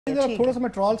थोड़ा सा मैं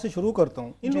ट्रॉल से शुरू करता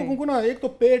हूँ। इन लोगों को ना, एक तो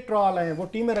पेड ट्रॉल हैं, वो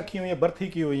टीमें रखी हुई हैं, भर्ती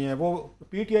की हुई हैं। वो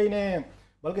पीटीआई ने,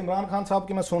 बल्कि इमरान खान साहब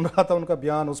की मैं सुन रहा था उनका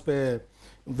बयान, उस पर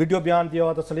वीडियो बयान दिया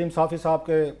हुआ था, सलीम साफ़ी साहब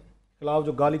के खिलाफ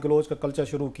जो गाली गलोच का कल्चर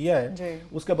शुरू किया है,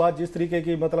 उसके बाद जिस तरीके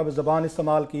की मतलब ज़बान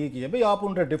इस्तेमाल की है, भाई आप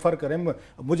उनसे डिफ़र करें।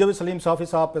 मुझे भी सलीम साफ़ी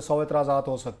साहब पे 100 एतराज़ात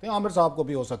हो सकते हैं, आमिर साहब को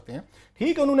भी हो सकते हैं,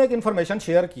 ठीक है, उन्होंने एक इन्फॉर्मेशन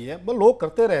शेयर की है, वो लोग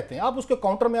करते रहते हैं। आप उसके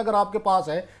काउंटर में अगर आपके पास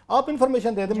है, आप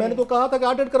इन्फॉर्मेशन दे दें। मैंने तो कहा था कि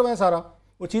ऑडिट करवाएं, सारा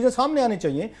वो चीज़ें सामने आनी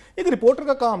चाहिए। एक रिपोर्टर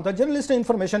का काम था, जर्नलिस्ट ने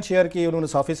इन्फॉर्मेशन शेयर की, उन्होंने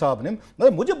साफ़ी साहब ने,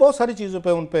 मतलब मुझे बहुत सारी चीज़ों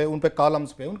पे उन पे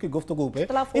कॉलम्स पे, उनकी गुफ्तगू पे,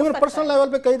 इवन पर्सनल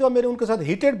लेवल पे कई दफ़ा मेरे उनके साथ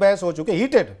हीटेड बहस हो चुके,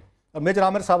 हीटेड। मेजर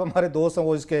आमिर साहब हमारे दोस्त हैं,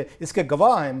 वो इसके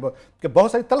गवाह हैं कि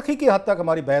बहुत सारी तलखी की हद तक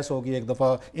हमारी बहस होगी एक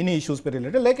दफ़ा इन्हीं इश्यूज़ पे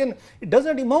रिलेटेड। लेकिन इट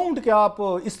डजंट अमाउंट कि आप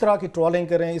इस तरह की ट्रोलिंग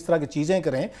करें, इस तरह की चीज़ें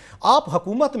करें। आप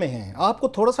हुकूमत में हैं, आपको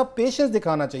थोड़ा सा पेशेंस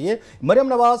दिखाना चाहिए। मरियम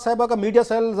नवाज साहिबा का मीडिया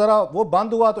सेल ज़रा वो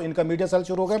बंद हुआ तो इनका मीडिया सेल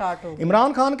शुरू हो गया।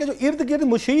 इमरान खान के जो इर्द गिर्द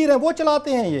मुशीर हैं वो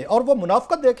चलाते हैं ये, और वो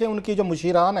मुनाफकत देखें उनकी, जो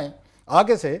मुशीरान हैं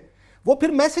आगे से, वो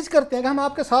फिर मैसेज करते हैं कि हम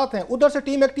आपके साथ हैं, उधर से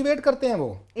टीम एक्टिवेट करते हैं,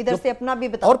 वो इधर से अपना भी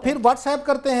बताते और फिर व्हाट्सएप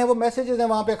करते हैं। वो मैसेजेस हैं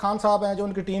वहाँ पे, खान साहब हैं जो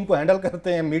उनकी टीम को हैंडल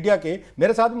करते हैं मीडिया के,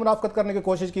 मेरे साथ भी मुनाफकत करने की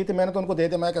कोशिश की थी, मैंने तो उनको दे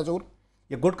दिया। मैं क्या जरूर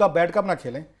ये गुड कप बैड कप ना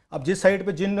खेलें। अब जिस साइड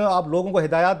पे जिन आप लोगों को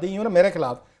हिदायत दी हो ना मेरे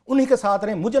खिलाफ, उन्हीं के साथ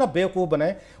रहें, मुझे ना बेवकूफ़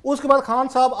बनाए। उसके बाद खान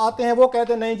साहब आते हैं, वो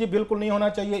कहते हैं नहीं जी बिल्कुल नहीं होना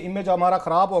चाहिए, इमेज हमारा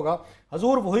ख़राब होगा।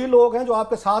 हजूर वही लोग हैं जो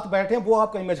आपके साथ बैठे हैं, वो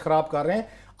आपका इमेज ख़राब कर रहे हैं।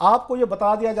 आपको ये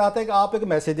बता दिया जाता है कि आप एक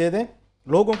मैसेज दे दें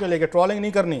लोगों के लिए, ट्रोलिंग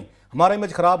नहीं करनी, हमारा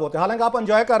इमेज खराब होता है, हालांकि आप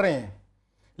एंजॉय कर रहे हैं।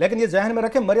 लेकिन ये जहन में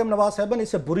रखें, मरियम नवाज साहब ने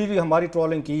इससे बुरी हमारी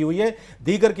ट्रोलिंग की हुई है,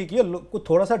 दीगर की है। कुछ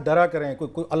थोड़ा सा डरा करें,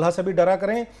 कुछ अल्लाह से भी डरा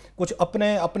करें, कुछ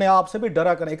अपने आप से भी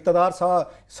डरा करें। इक़्तिदार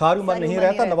सारी उम्र नहीं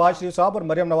रहता। नवाज शरीफ साहब और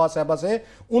मरियम नवाज साहबा से,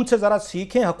 उनसे ज़रा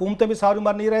सीखें। हुकूमतें भी सारी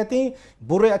उम्र नहीं रहती,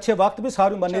 बुरे अच्छे वक्त भी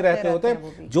सारी उम्र नहीं रहते होते।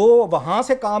 जो वहाँ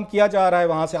से काम किया जा रहा है,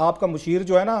 वहाँ से आपका मुशीर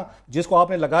जो है ना, जिसको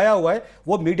आपने लगाया हुआ है,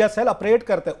 वो मीडिया सेल ऑपरेट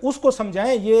करता है, उसको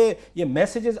समझाएं। ये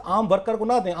मैसेजेस आम वर्कर को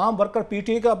ना दें। आम वर्कर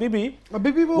पीटीआई का अभी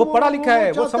भी वो पढ़ा लिखा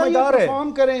है, वो समझदार है,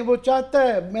 परफॉर्म करें, वो चाहता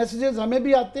है। मैसेजेस हमें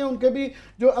भी आते हैं, उनके भी,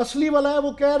 जो असली वाला है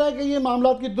वो कह रहा है कि ये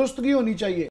मामलात की दुरुस्तगी होनी चाहिए।